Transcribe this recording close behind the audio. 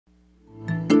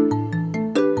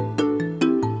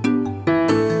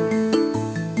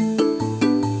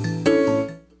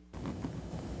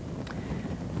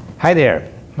Hi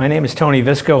there, my name is Tony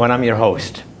Visco and I'm your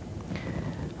host.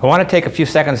 I want to take a few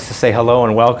seconds to say hello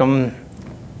and welcome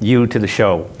you to the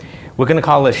show. We're going to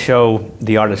call this show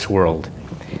The Artist's World.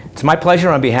 It's my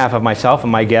pleasure on behalf of myself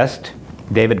and my guest,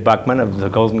 David Buckman of the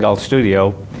Gull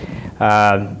Studio,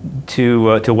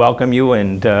 to welcome you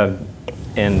and to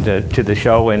the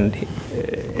show. And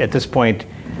at this point,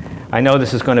 I know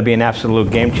this is going to be an absolute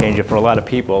game changer for a lot of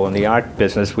people in the art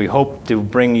business. We hope to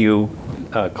bring you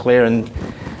clear and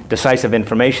decisive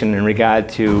information in regard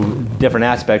to different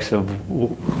aspects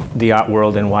of the art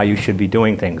world and why you should be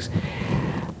doing things.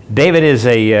 David is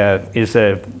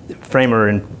a framer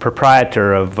and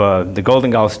proprietor of the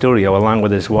Gull Studio, along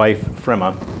with his wife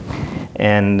Frima,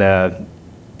 and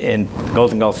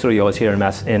Gull Studio is here in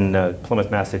Plymouth,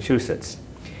 Massachusetts.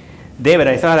 David,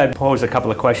 I thought I'd pose a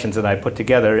couple of questions that I put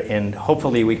together, and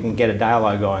hopefully we can get a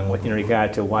dialogue going in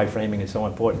regard to why framing is so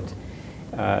important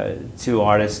to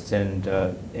artists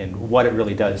and what it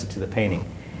really does to the painting.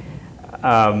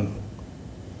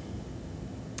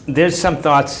 There's some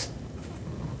thoughts,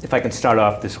 if I can start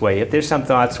off this way, if there's some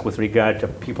thoughts with regard to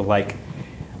people like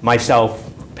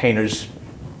myself, painters,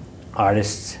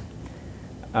 artists,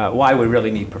 why we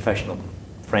really need professional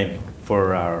framing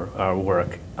for our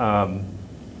work.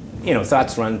 You know,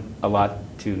 thoughts run a lot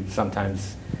to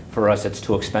sometimes, for us, it's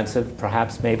too expensive,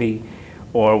 perhaps, maybe,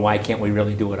 or why can't we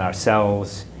really do it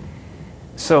ourselves?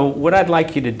 So what I'd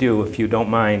like you to do, if you don't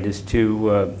mind, is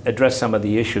to address some of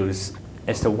the issues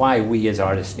as to why we as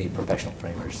artists need professional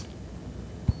framers.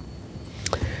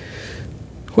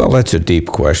 Well, that's a deep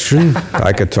question.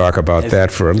 I could talk about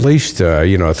that for at least,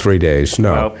 3 days.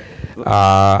 No.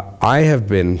 Well, I have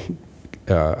been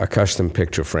a custom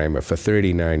picture framer for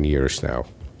 39 years now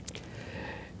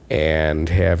and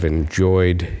have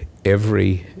enjoyed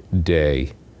every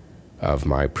day of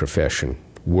my profession.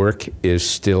 Work is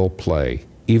still play,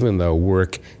 even though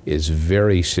work is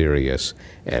very serious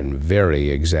and very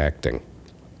exacting.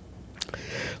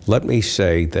 Let me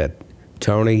say that,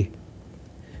 Tony,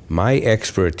 my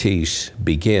expertise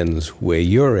begins where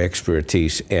your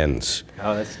expertise ends.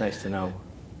 Oh, that's nice to know.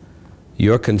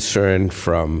 You're concerned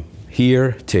from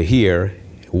here to here,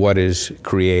 what is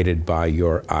created by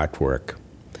your artwork.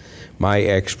 My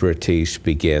expertise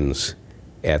begins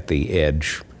at the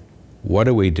edge. What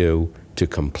do we do to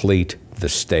complete the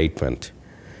statement?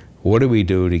 What do we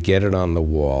do to get it on the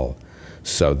wall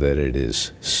so that it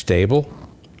is stable,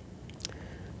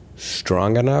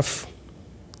 strong enough,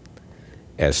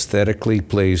 aesthetically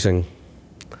pleasing,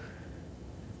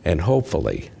 and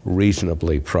hopefully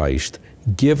reasonably priced,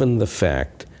 given the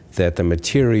fact that the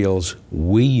materials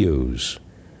we use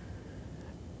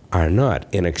are not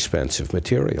inexpensive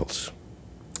materials.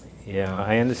 Yeah,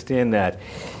 I understand that.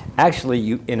 Actually,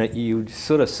 you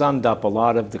sort of summed up a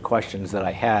lot of the questions that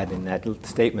I had in that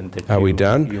statement that we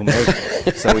done? You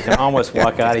made. So we can almost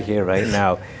walk out of here right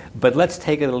now. But let's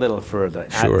take it a little further.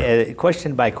 Sure.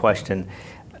 Question by question.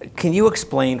 Can you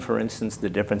explain, for instance, the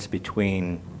difference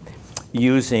between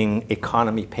using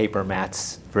economy paper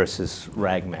mats versus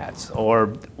rag mats, or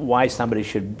why somebody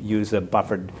should use a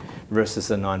buffered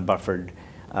versus a non-buffered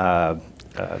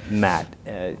mat?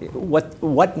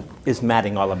 What is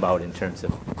matting all about in terms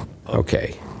of?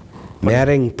 Okay.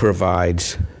 Matting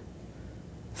provides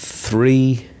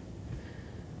three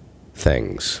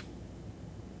things.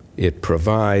 It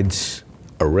provides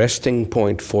a resting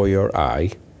point for your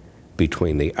eye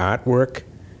between the artwork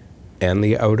and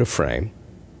the outer frame.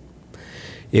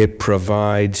 It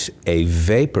provides a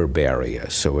vapor barrier,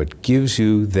 so it gives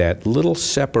you that little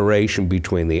separation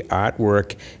between the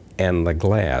artwork and the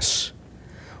glass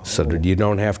so that you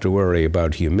don't have to worry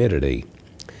about humidity.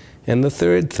 And the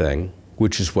third thing,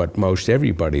 which is what most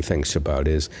everybody thinks about,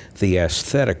 is the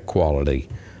aesthetic quality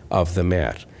of the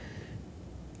mat.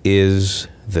 Is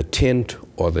the tint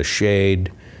or the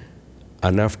shade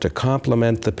enough to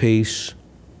complement the piece,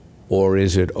 or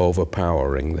is it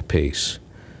overpowering the piece?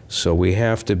 So we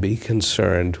have to be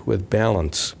concerned with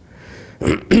balance.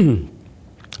 In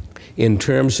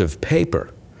terms of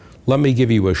paper, let me give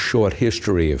you a short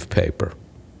history of paper.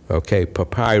 Okay,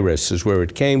 papyrus is where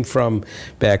it came from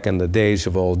back in the days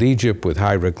of old Egypt with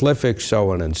hieroglyphics,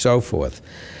 so on and so forth.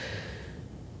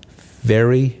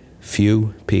 Very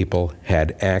few people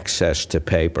had access to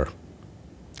paper.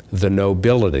 The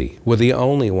nobility were the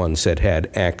only ones that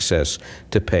had access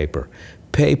to paper.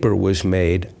 Paper was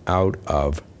made out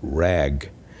of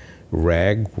rag.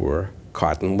 Rag were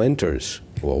cotton linters.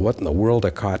 Well, what in the world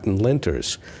are cotton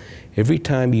linters? Every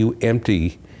time you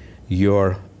empty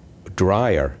your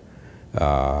dryer,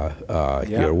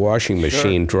 your washing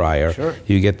machine dryer,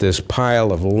 you get this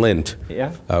pile of lint,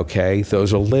 okay?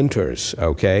 Those are linters,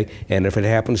 okay? And if it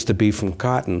happens to be from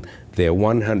cotton, they're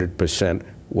 100%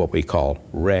 what we call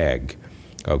rag,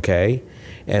 okay?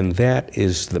 And that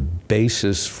is the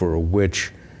basis for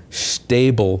which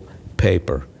stable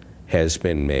paper has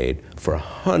been made for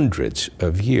hundreds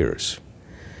of years.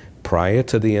 Prior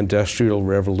to the Industrial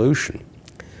Revolution,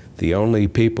 the only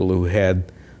people who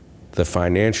had the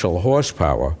financial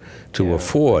horsepower to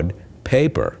afford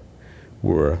paper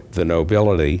were the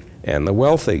nobility and the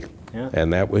wealthy,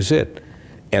 and that was it,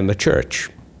 and the church.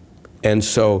 And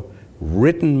so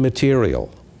written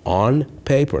material on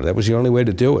paper, that was the only way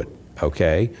to do it,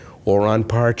 okay, or on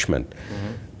parchment,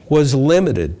 was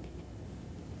limited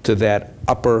to that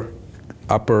upper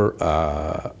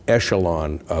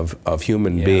echelon of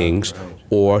human beings,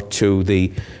 or to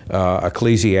the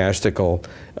ecclesiastical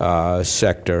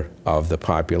sector of the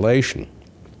population.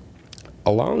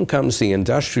 Along comes the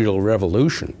Industrial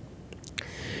Revolution,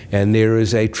 and there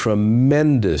is a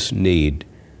tremendous need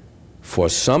for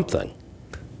something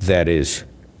that is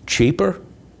cheaper,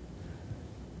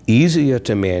 easier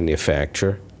to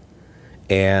manufacture,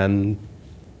 and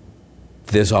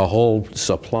there's a whole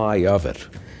supply of it.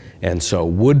 And so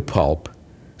wood pulp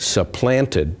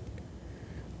supplanted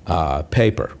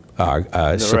paper,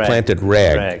 supplanted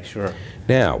rag.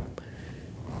 Now,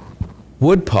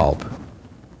 wood pulp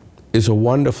is a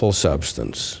wonderful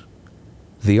substance.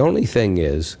 The only thing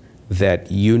is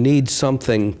that you need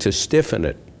something to stiffen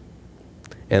it.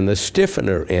 And the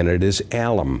stiffener in it is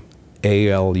alum,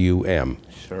 A-L-U-M.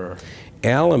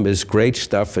 Alum is great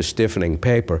stuff for stiffening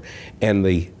paper, and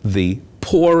the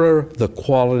poorer the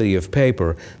quality of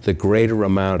paper, the greater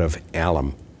amount of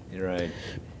alum.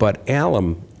 But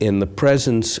alum, in the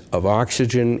presence of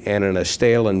oxygen and in a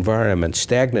stale environment,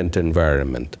 stagnant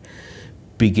environment,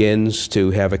 begins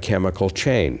to have a chemical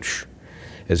change.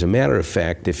 As a matter of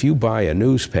fact, if you buy a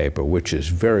newspaper, which is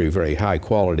very, very high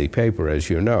quality paper, as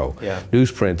you know,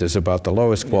 newsprint is about the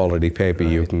lowest quality paper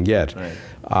you can get.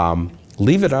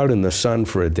 Leave it out in the sun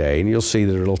for a day and you'll see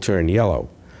that it'll turn yellow.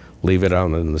 Leave it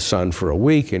out in the sun for a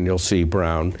week and you'll see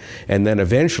brown, and then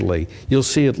eventually you'll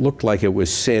see it look like it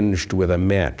was singed with a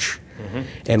match.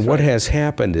 And what has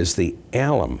happened is the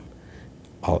alum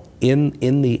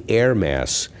in the air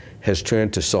mass has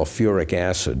turned to sulfuric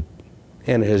acid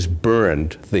and has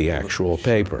burned the actual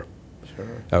paper.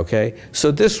 Okay?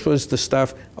 So this was the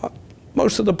stuff,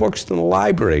 most of the books in the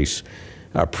libraries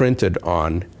are printed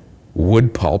on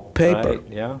wood pulp paper.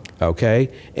 Okay?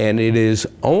 And it is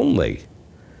only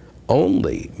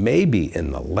maybe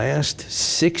in the last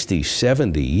 60,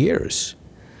 70 years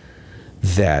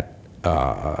that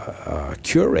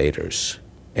curators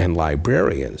and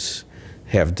librarians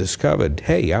have discovered,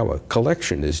 hey, our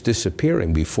collection is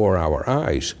disappearing before our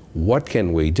eyes. What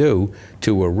can we do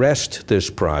to arrest this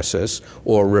process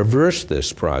or reverse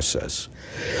this process?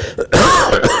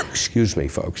 Excuse me,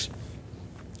 folks.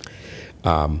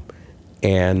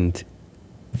 And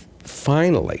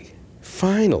finally,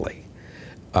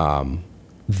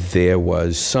 there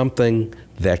was something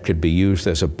that could be used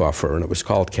as a buffer, and it was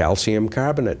called calcium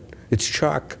carbonate. It's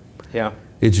chalk.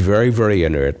 It's very, very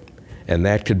inert, and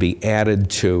that could be added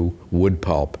to wood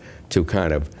pulp to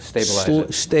kind of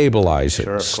stabilize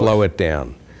it, slow it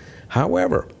down.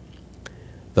 However,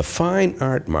 the fine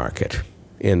art market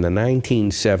in the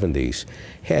 1970s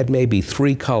had maybe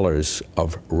 3 colors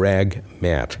of rag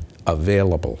mat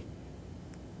available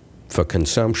for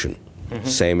consumption,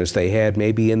 same as they had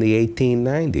maybe in the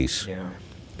 1890s.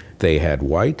 They had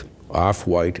white,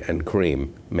 off-white, and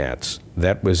cream mats.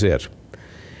 That was it.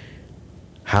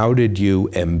 How did you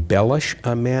embellish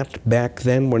a mat back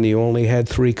then when you only had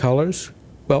 3 colors?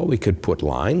 Well, we could put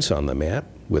lines on the mat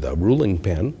with a ruling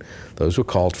pen. Those were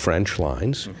called French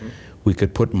lines. We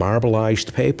could put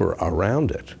marbleized paper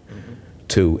around it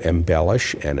to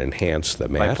embellish and enhance the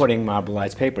mat. By putting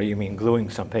marbleized paper, you mean gluing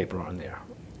some paper on there?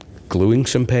 Gluing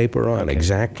some paper on,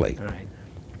 exactly.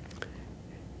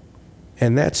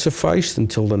 And that sufficed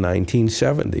until the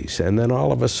 1970s. And then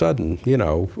all of a sudden, you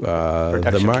know,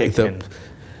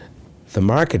 the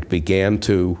market began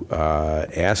to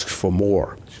ask for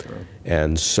more.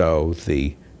 And so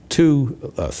the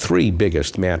 3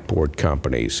 biggest mat board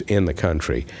companies in the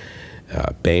country,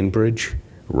 Bainbridge,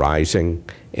 Rising,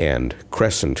 and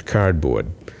Crescent Cardboard,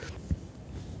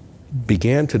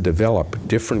 began to develop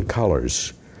different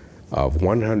colors of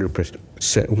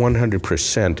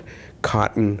 100%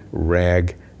 cotton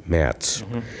rag mats.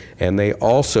 And they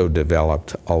also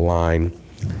developed a line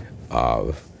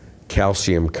of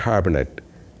calcium carbonate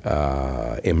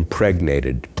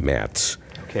impregnated mats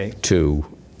to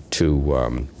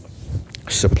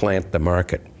supplant the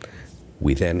market.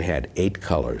 We then had 8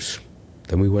 colors.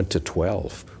 Then we went to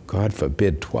 12. God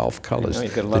forbid, 12 colors. I know,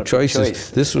 you've got a lot The of choices. choice.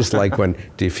 This was like when,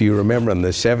 if you remember in the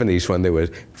 70s, when there was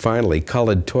finally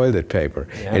colored toilet paper,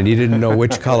 Yeah. and you didn't know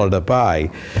which color to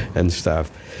buy and stuff.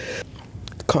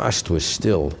 The cost was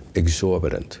still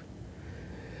exorbitant.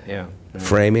 Yeah.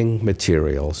 Framing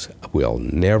materials will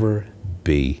never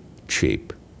be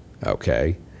cheap,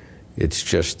 okay? It's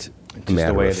just a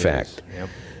matter of fact. Yep.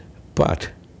 But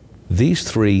these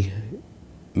 3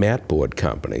 mat board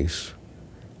companies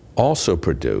also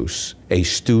produce a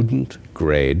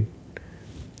student-grade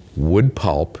wood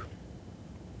pulp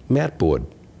mat board,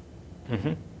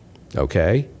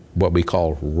 okay? What we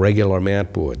call regular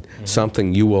mat board,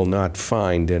 something you will not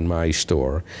find in my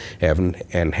store, and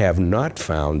have not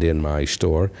found in my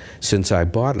store since I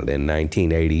bought it in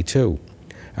 1982.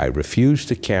 I refuse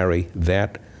to carry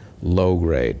that low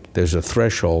grade. There's a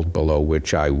threshold below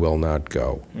which I will not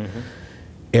go.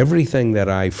 Everything that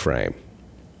I frame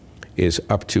is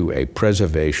up to a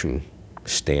preservation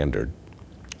standard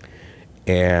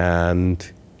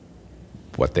and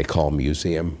what they call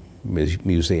museum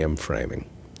framing,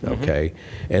 okay?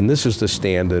 And this is the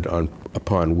standard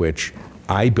upon which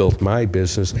I built my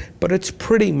business, but it's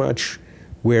pretty much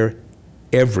where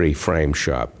every frame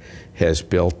shop has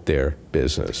built their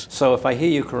business. So if I hear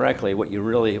you correctly, what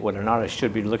an artist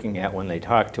should be looking at when they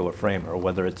talk to a framer,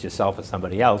 whether it's yourself or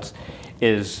somebody else,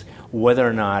 is whether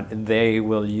or not they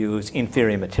will use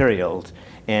inferior materials.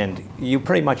 And you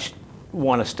pretty much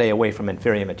want to stay away from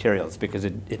inferior materials because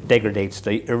it degrades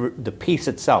the piece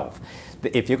itself.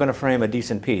 If you're going to frame a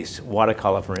decent piece,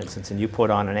 watercolor for instance, and you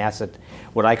put on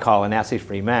what I call an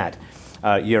acid-free mat,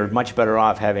 you're much better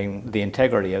off having the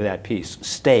integrity of that piece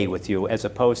stay with you as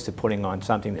opposed to putting on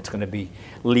something that's going to be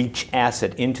leach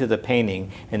acid into the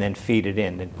painting and then feed it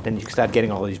in. And then you start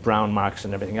getting all these brown marks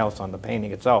and everything else on the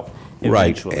painting itself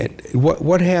eventually. Right. And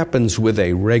what happens with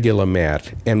a regular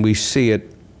mat, and we see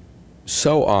it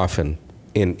so often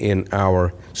in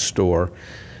our store,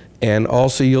 and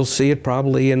also you'll see it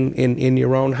probably in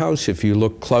your own house if you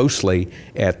look closely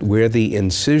at where the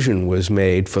incision was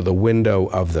made for the window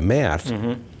of the mat.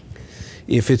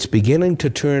 If it's beginning to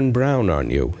turn brown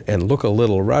on you and look a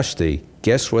little rusty,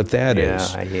 guess what that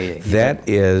is? I hear you. That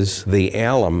is the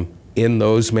alum in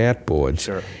those mat boards.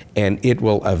 Sure. And it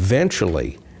will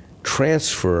eventually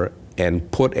transfer and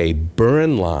put a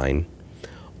burn line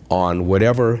on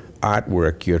whatever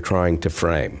artwork you're trying to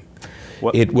frame.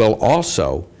 It will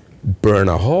also burn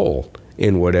a hole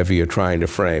in whatever you're trying to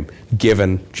frame,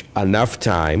 given enough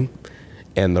time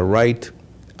and the right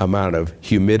amount of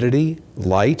humidity,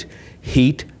 light,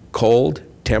 heat, cold,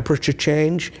 temperature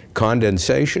change,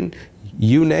 condensation,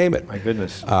 you name it. My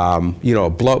goodness. You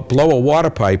know, blow a water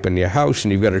pipe in your house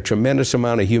and you've got a tremendous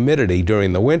amount of humidity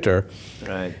during the winter,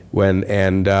 right?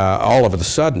 All of a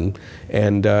sudden,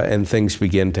 and things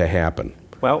begin to happen.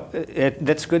 Well,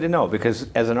 that's good to know because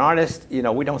as an artist, you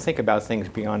know, we don't think about things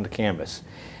beyond the canvas.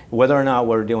 Whether or not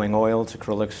we're doing oils,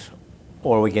 acrylics,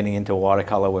 or we're getting into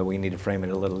watercolor where we need to frame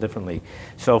it a little differently.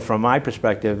 So from my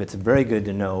perspective, it's very good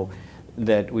to know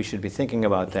that we should be thinking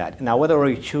about that. Now, whether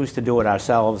we choose to do it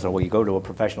ourselves or we go to a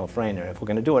professional framer, if we're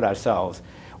going to do it ourselves,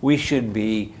 we should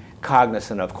be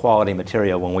cognizant of quality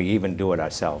material when we even do it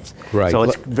ourselves. Right. So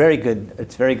it's very good.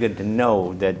 It's very good to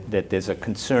know that there's a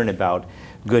concern about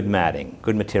good matting,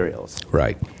 good materials.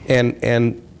 Right,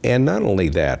 and not only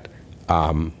that.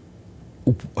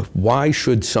 Why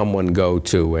should someone go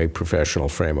to a professional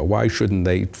framer? Why shouldn't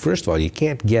they? First of all, you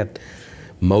can't get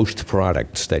most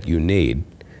products that you need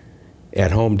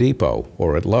at Home Depot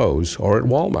or at Lowe's or at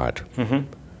Walmart.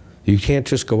 You can't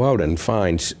just go out and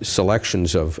find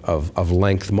selections of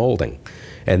length molding.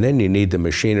 And then you need the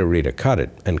machinery to cut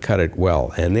it, and cut it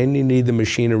well. And then you need the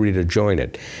machinery to join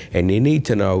it. And you need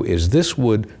to know, is this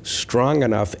wood strong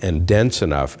enough and dense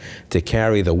enough to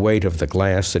carry the weight of the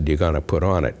glass that you're going to put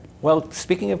on it? Well,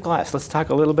 speaking of glass, let's talk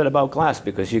a little bit about glass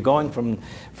because you're going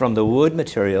from the wood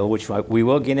material, which we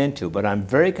will get into, but I'm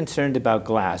very concerned about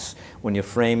glass when you're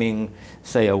framing,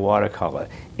 say, a watercolor,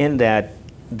 in that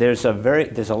there's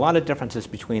a lot of differences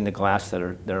between the glass that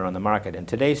are on the market. In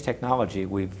today's technology,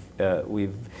 we've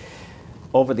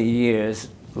over the years,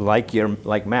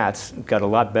 like Matt's, got a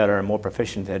lot better and more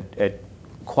proficient at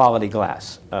quality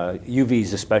glass,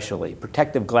 UVs especially,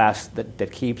 protective glass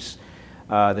that keeps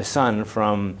the sun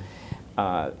from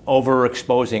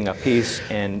overexposing a piece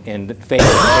and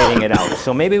fading it out.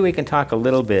 So maybe we can talk a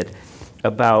little bit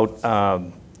about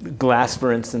glass,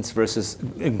 for instance, versus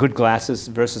good glasses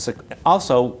versus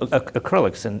also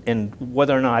acrylics, and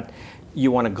whether or not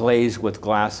you want to glaze with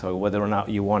glass or whether or not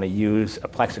you want to use a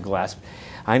plexiglass.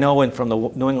 I know from the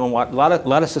New England, a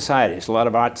lot of societies, a lot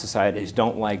of art societies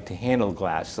don't like to handle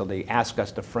glass, so they ask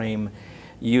us to frame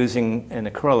using an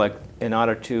acrylic in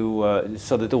order to,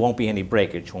 so that there won't be any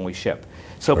breakage when we ship.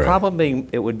 So Right. probably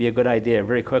it would be a good idea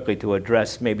very quickly to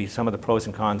address maybe some of the pros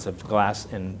and cons of glass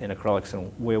and acrylics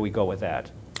and where we go with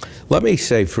that. Let me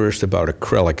say first about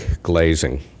acrylic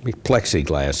glazing,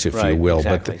 plexiglass, if Right, you will.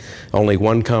 exactly. But only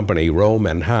one company, Rome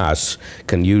and Haas,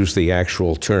 can use the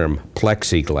actual term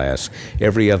plexiglass.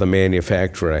 Every other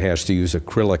manufacturer has to use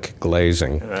acrylic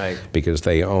glazing, Right. because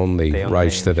they own the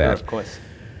rights to Sure, that. of course.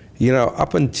 You know,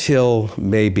 up until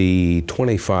maybe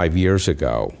 25 years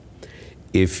ago,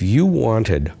 if you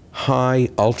wanted high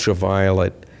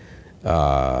ultraviolet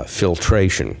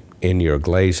filtration in your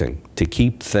glazing to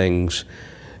keep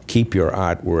your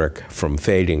artwork from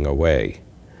fading away,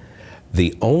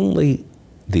 the only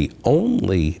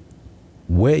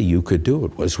way you could do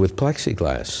it was with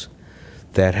plexiglass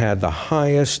that had the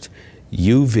highest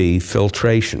UV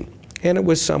filtration. And it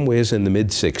was somewheres in the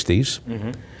mid-60s.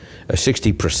 Mm-hmm.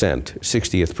 60%,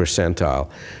 60th percentile,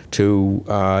 to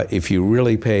if you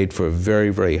really paid for very,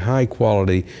 very high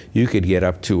quality, you could get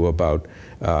up to about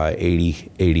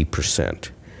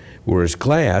 80%. Whereas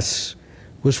glass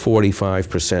was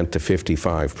 45% to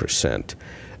 55%,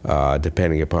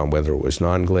 depending upon whether it was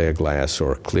non-glare glass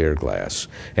or clear glass.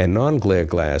 And non-glare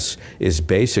glass is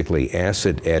basically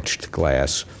acid-etched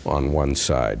glass on one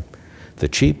side. The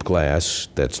cheap glass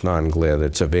that's non-glare,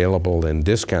 that's available in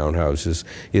discount houses,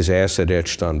 is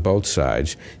acid-etched on both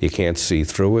sides. You can't see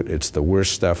through it. It's the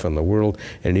worst stuff in the world,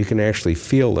 and you can actually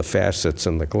feel the facets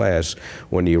in the glass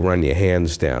when you run your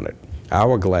hands down it.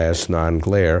 Our glass,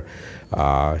 non-glare,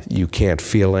 you can't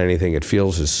feel anything. It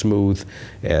feels as smooth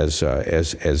as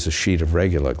a sheet of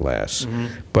regular glass. Mm-hmm.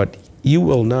 But you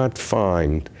will not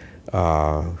find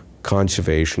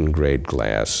conservation-grade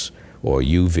glass or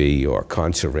UV or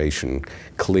conservation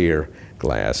clear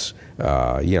glass,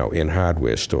 you know, in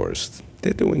hardware stores.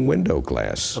 They're doing window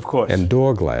glass, of course, and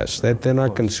door glass. They're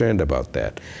not concerned about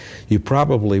that. You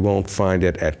probably won't find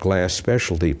it at glass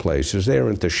specialty places. They're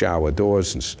into shower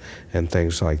doors and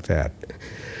things like that.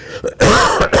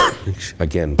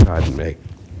 Again, pardon me.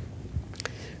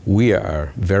 We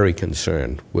are very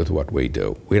concerned with what we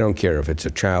do. We don't care if it's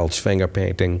a child's finger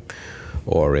painting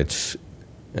or it's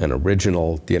an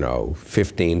original, you know,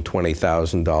 $15,000,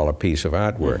 $20,000 piece of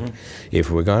artwork. Mm-hmm.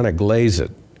 If we're going to glaze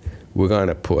it, we're going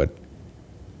to put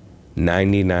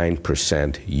 99%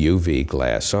 UV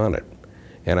glass on it.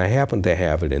 And I happen to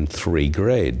have it in 3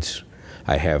 grades.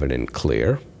 I have it in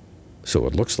clear, so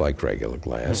it looks like regular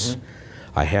glass.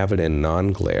 Mm-hmm. I have it in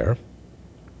non-glare.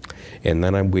 And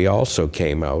then we also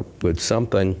came out with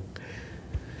something.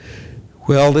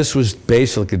 Well, this was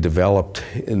basically developed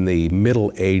in the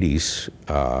middle 80s.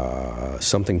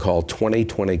 Something called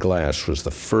 20/20 glass was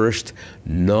the first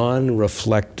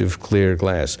non-reflective clear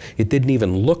glass. It didn't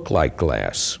even look like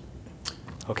glass.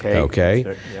 Okay.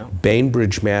 Okay? Yeah.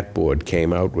 Bainbridge Mat Board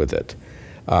came out with it.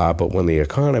 But when the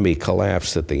economy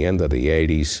collapsed at the end of the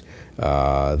 80s,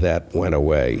 that went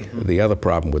away. Mm-hmm. The other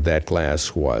problem with that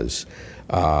glass was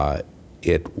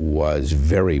it was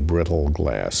very brittle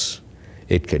glass.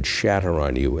 It could shatter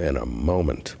on you in a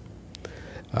moment.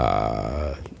 It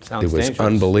was dangerous.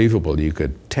 Unbelievable. You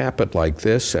could tap it like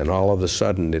this, and all of a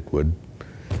sudden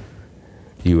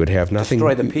you would have nothing.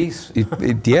 Destroy the piece.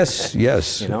 Yes,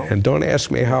 yes. You know? And don't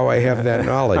ask me how I have that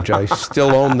knowledge. I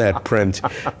still own that print,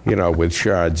 you know, with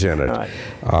shards in it. Right.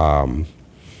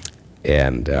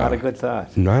 Not a good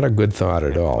thought. Not a good thought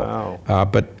at all. Wow.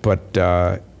 But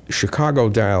Chicago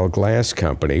Dial Glass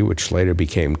Company, which later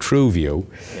became TrueView,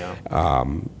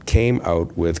 came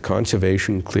out with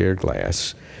conservation clear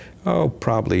glass,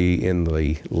 probably in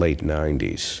the late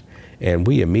 90s. And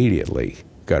we immediately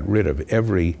got rid of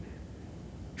every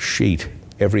sheet,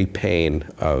 every pane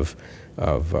of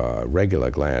regular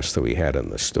glass that we had in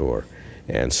the store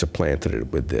and supplanted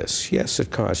it with this. Yes, it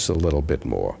costs a little bit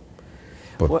more,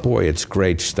 but boy, it's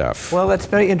great stuff. Well, that's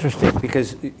very interesting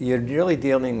because you're really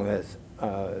dealing with,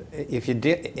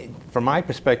 from my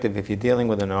perspective, if you're dealing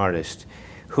with an artist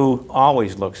who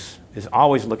is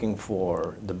always looking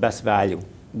for the best value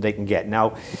they can get.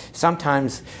 Now,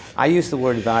 sometimes I use the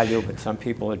word value, but some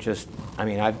people are just, I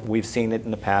mean, we've seen it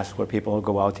in the past where people will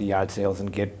go out to yard sales and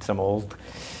get some old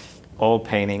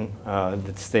painting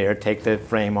that's there, take the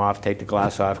frame off, take the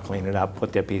glass off, clean it up,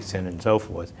 put their piece in, and so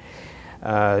forth.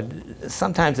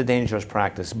 Sometimes a dangerous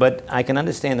practice, but I can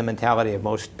understand the mentality of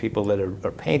most people that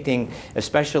are painting,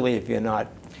 especially if you're not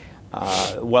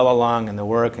well along in the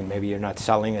work and maybe you're not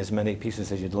selling as many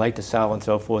pieces as you'd like to sell and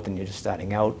so forth, and you're just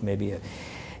starting out. Maybe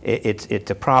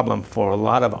it's a problem for a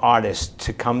lot of artists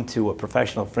to come to a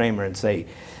professional framer and say,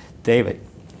 David,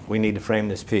 we need to frame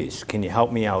this piece. Can you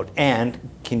help me out? And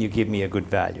can you give me a good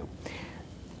value?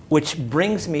 Which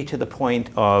brings me to the point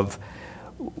of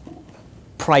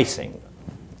pricing.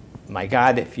 My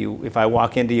God, if I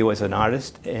walk into you as an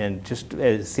artist and just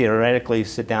theoretically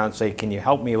sit down and say, can you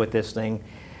help me with this thing?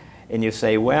 And you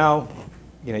say, well,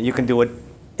 you know, you can do it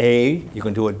A, you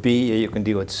can do it B, or you can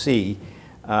do it C.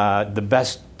 The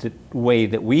best way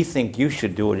that we think you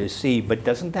should do it is C, but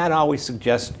doesn't that always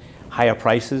suggest higher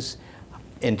prices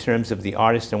in terms of the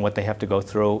artist and what they have to go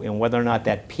through, and whether or not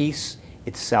that piece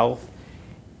itself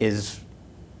is,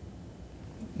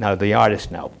 now the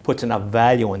artist now puts enough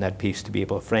value in that piece to be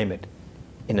able to frame it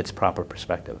in its proper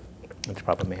perspective, in its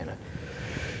proper manner.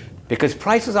 Because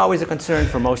price is always a concern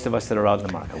for most of us that are out in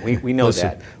the market. We know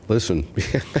that. Listen,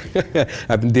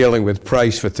 I've been dealing with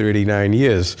price for 39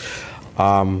 years.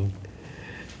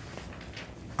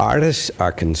 Artists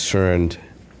are concerned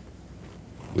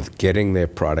with getting their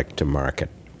product to market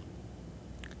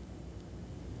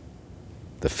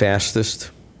the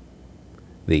fastest,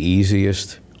 the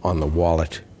easiest, on the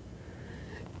wallet.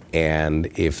 And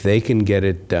if they can get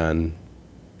it done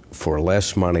for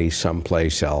less money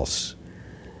someplace else,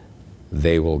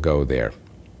 they will go there.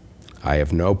 I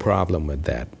have no problem with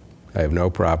that. I have no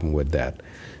problem with that.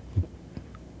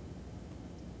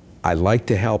 I like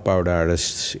to help out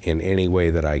artists in any way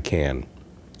that I can.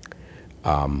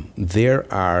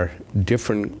 There are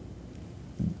different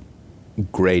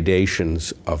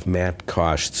gradations of mat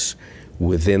costs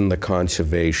within the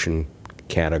conservation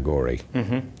category,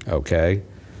 okay?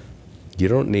 You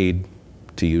don't need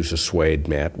to use a suede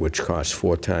mat, which costs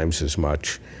 4 times as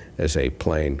much as a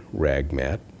plain rag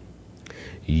mat.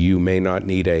 You may not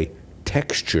need a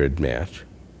textured mat,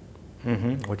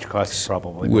 which costs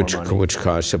probably more money. Which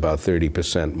costs about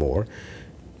 30% more.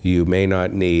 You may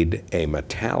not need a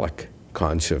metallic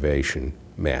conservation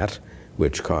mat,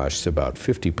 which costs about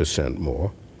 50%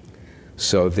 more.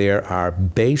 So there are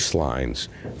baselines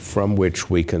from which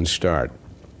we can start,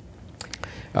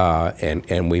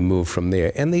 and we move from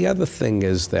there. And the other thing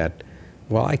is that,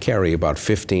 well, I carry about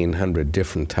 1,500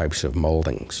 different types of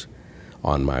moldings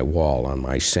on my wall, on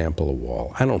my sample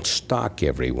wall. I don't stock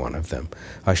every one of them.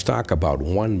 I stock about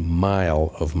 1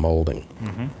 mile of molding,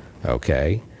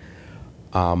 okay?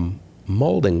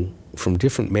 Molding from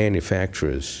different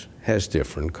manufacturers has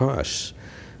different costs.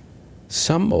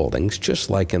 Some moldings, just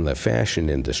like in the fashion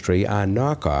industry, are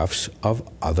knockoffs of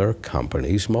other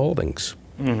companies' moldings.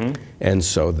 And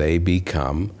so they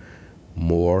become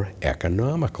more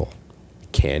economical.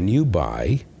 Can you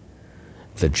buy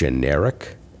the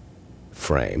generic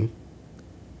frame?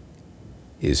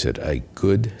 Is it a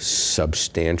good,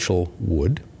 substantial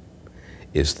wood?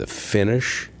 Is the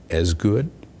finish as good?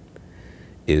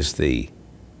 Is the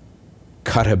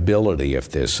cutability, if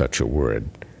there's such a word,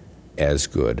 as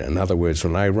good? In other words,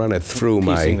 when I run it through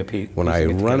my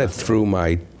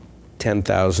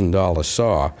 $10,000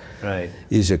 saw,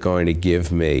 is it going to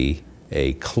give me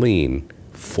a clean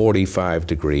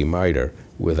 45-degree miter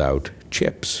without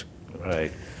chips?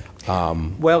 Right.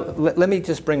 Well, let me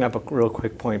just bring up a real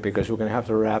quick point, because we're going to have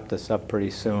to wrap this up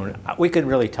pretty soon. We could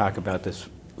really talk about this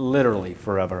literally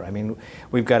forever. I mean,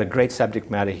 we've got a great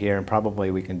subject matter here, and probably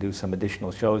we can do some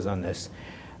additional shows on this.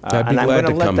 I'd be glad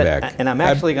to come back. And I'm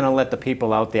actually going to let the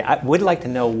people out there, I would like to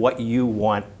know what you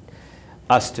want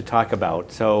us to talk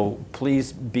about. So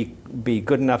please be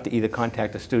good enough to either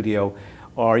contact the studio,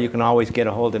 or you can always get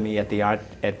a hold of me at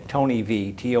Tony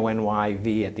V,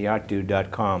 Tonyv at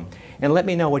theartdude.com, and let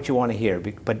me know what you want to hear.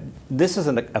 But this is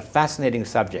a fascinating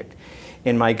subject.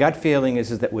 And my gut feeling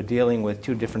is that we're dealing with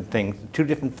two different things, two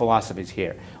different philosophies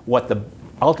here. What the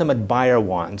ultimate buyer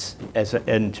wants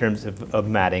in terms of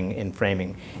matting and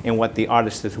framing, and what the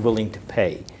artist is willing to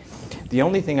pay. The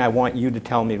only thing I want you to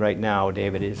tell me right now,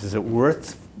 David, is it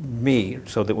worth me,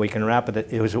 so that we can wrap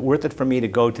it, is it worth it for me to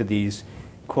go to these,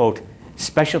 quote,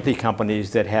 specialty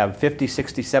companies that have 50,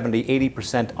 60, 70,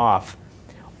 80% off,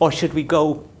 or should we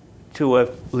go to a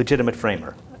legitimate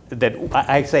framer? That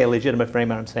I say a legitimate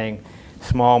framer, I'm saying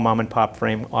small mom and pop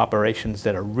frame operations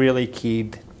that are really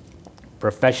keyed,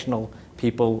 professional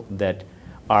people that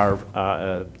are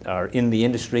in the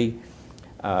industry,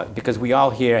 because we all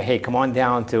hear, hey, come on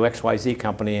down to XYZ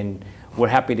company and we're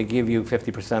happy to give you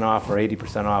 50% off or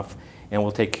 80% off, and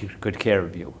we'll take good care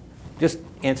of you. Just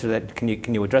answer that.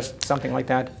 Can you address something like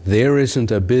that? There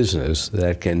isn't a business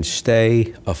that can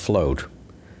stay afloat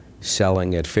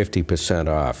selling at 50%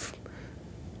 off.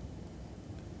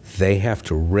 They have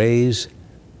to raise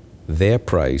their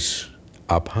price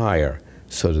up higher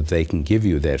so that they can give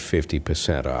you that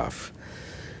 50% off.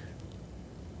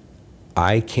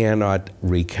 I cannot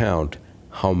recount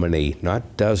how many,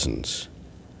 not dozens,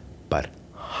 but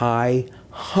high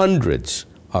hundreds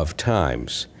of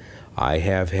times I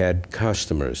have had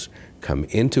customers come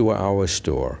into our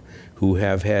store who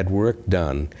have had work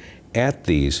done at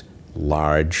these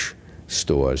large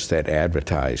stores that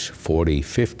advertise 40,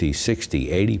 50, 60,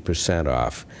 80%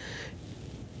 off,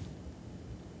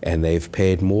 and they've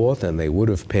paid more than they would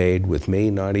have paid with me,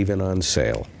 not even on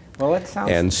sale. Well, that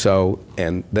sounds... And so,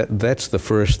 that's the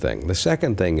first thing. The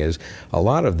second thing is, a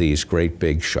lot of these great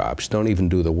big shops don't even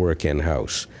do the work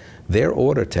in-house. They're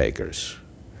order takers.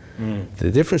 The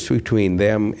difference between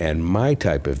them and my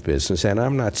type of business, and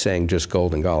I'm not saying just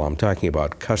Gull, I'm talking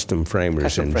about custom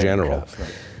framers in general. Shops,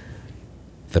 right.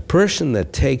 The person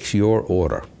that takes your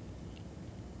order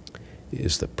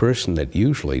is the person that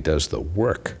usually does the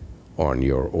work on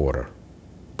your order,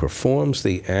 performs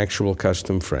the actual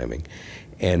custom framing,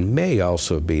 and may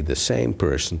also be the same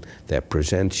person that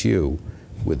presents you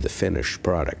with the finished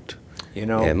product. You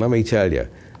know, and let me tell you,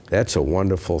 that's a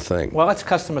wonderful thing. Well, that's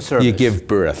customer service. You give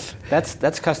birth.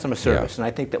 That's customer service, and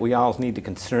I think that we all need to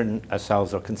concern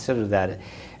ourselves or consider that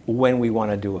when we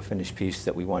want to do a finished piece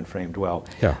that we want framed well.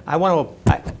 Yeah. I want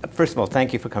to, first of all,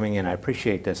 thank you for coming in. I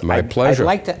appreciate this. My pleasure.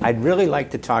 I'd really like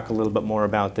to talk a little bit more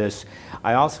about this.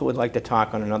 I also would like to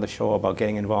talk on another show about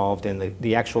getting involved in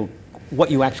the actual,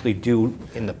 what you actually do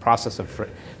in the process of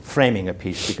framing a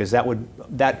piece, because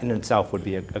that in itself would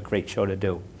be a great show to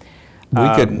do.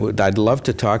 I'd love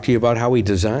to talk to you about how we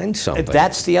designed something.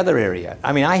 That's the other area.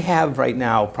 I mean, I have right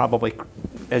now probably,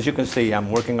 as you can see,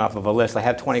 I'm working off of a list. I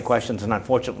have 20 questions, and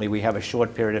unfortunately, we have a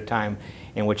short period of time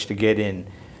in which to get in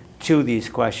to these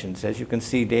questions. As you can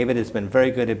see, David has been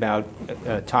very good about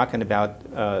talking about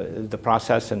the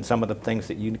process and some of the things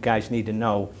that you guys need to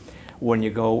know when you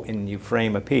go and you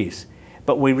frame a piece.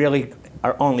 But we really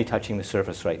are only touching the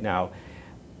surface right now.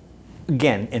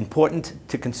 Again, important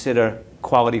to consider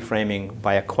quality framing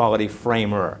by a quality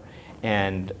framer.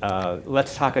 And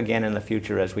let's talk again in the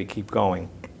future as we keep going.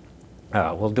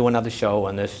 We'll do another show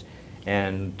on this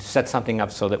and set something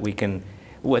up so that we can,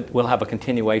 we'll have a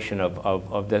continuation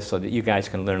of this so that you guys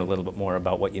can learn a little bit more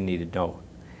about what you need to know.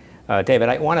 David,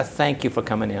 I want to thank you for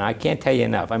coming in. I can't tell you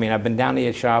enough. I mean, I've been down to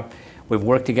your shop. We've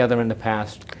worked together in the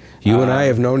past. You and I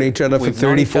have known each other for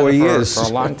 34 years. For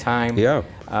a long time. Yeah.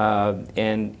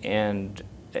 And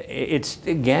it's,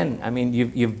 again, I mean,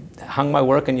 you've hung my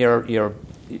work in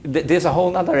there's a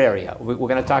whole other area we're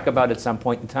going to talk about at some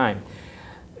point in time.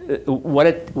 What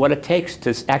it takes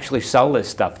to actually sell this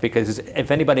stuff, because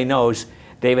if anybody knows,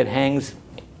 David hangs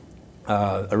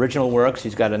original works.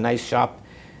 He's got a nice shop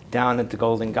down at the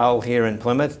Golden Gull here in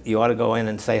Plymouth. You ought to go in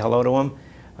and say hello to him.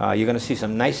 You're going to see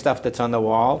some nice stuff that's on the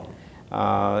wall.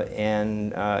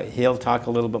 And he'll talk a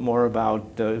little bit more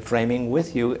about framing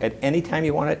with you at any time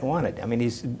you want it. I mean,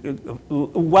 he's a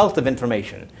wealth of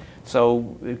information.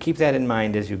 So keep that in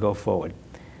mind as you go forward.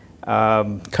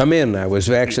 Come in. I was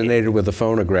vaccinated with a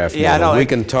phonograph. Yeah, no, we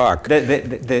can talk.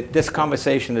 This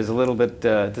conversation is a little bit.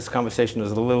 This conversation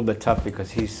was a little bit tough because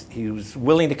he was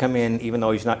willing to come in even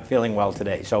though he's not feeling well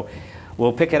today. So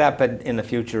we'll pick it up in the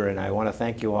future. And I want to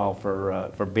thank you all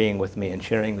for being with me and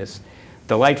sharing this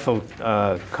delightful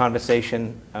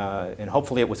conversation, and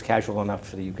hopefully it was casual enough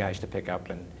for you guys to pick up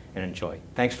and enjoy.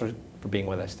 Thanks for being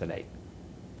with us today.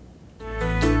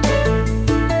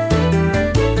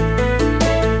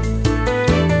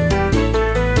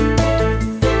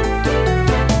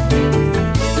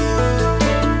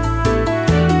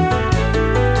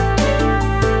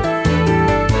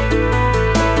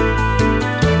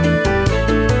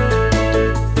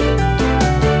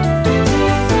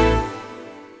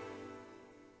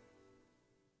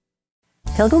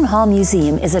 Pilgrim Hall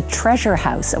Museum is a treasure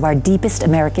house of our deepest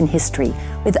American history,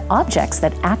 with objects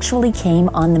that actually came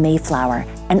on the Mayflower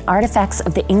and artifacts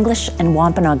of the English and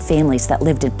Wampanoag families that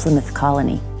lived at Plymouth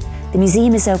Colony. The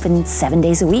museum is open 7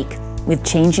 days a week, with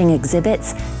changing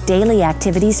exhibits, daily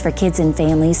activities for kids and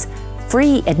families,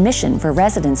 free admission for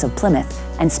residents of Plymouth,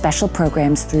 and special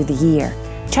programs through the year.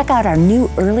 Check out our new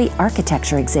early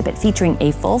architecture exhibit featuring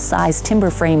a full-size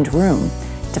timber-framed room.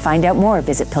 To find out more,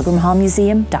 visit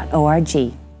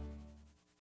pilgrimhallmuseum.org.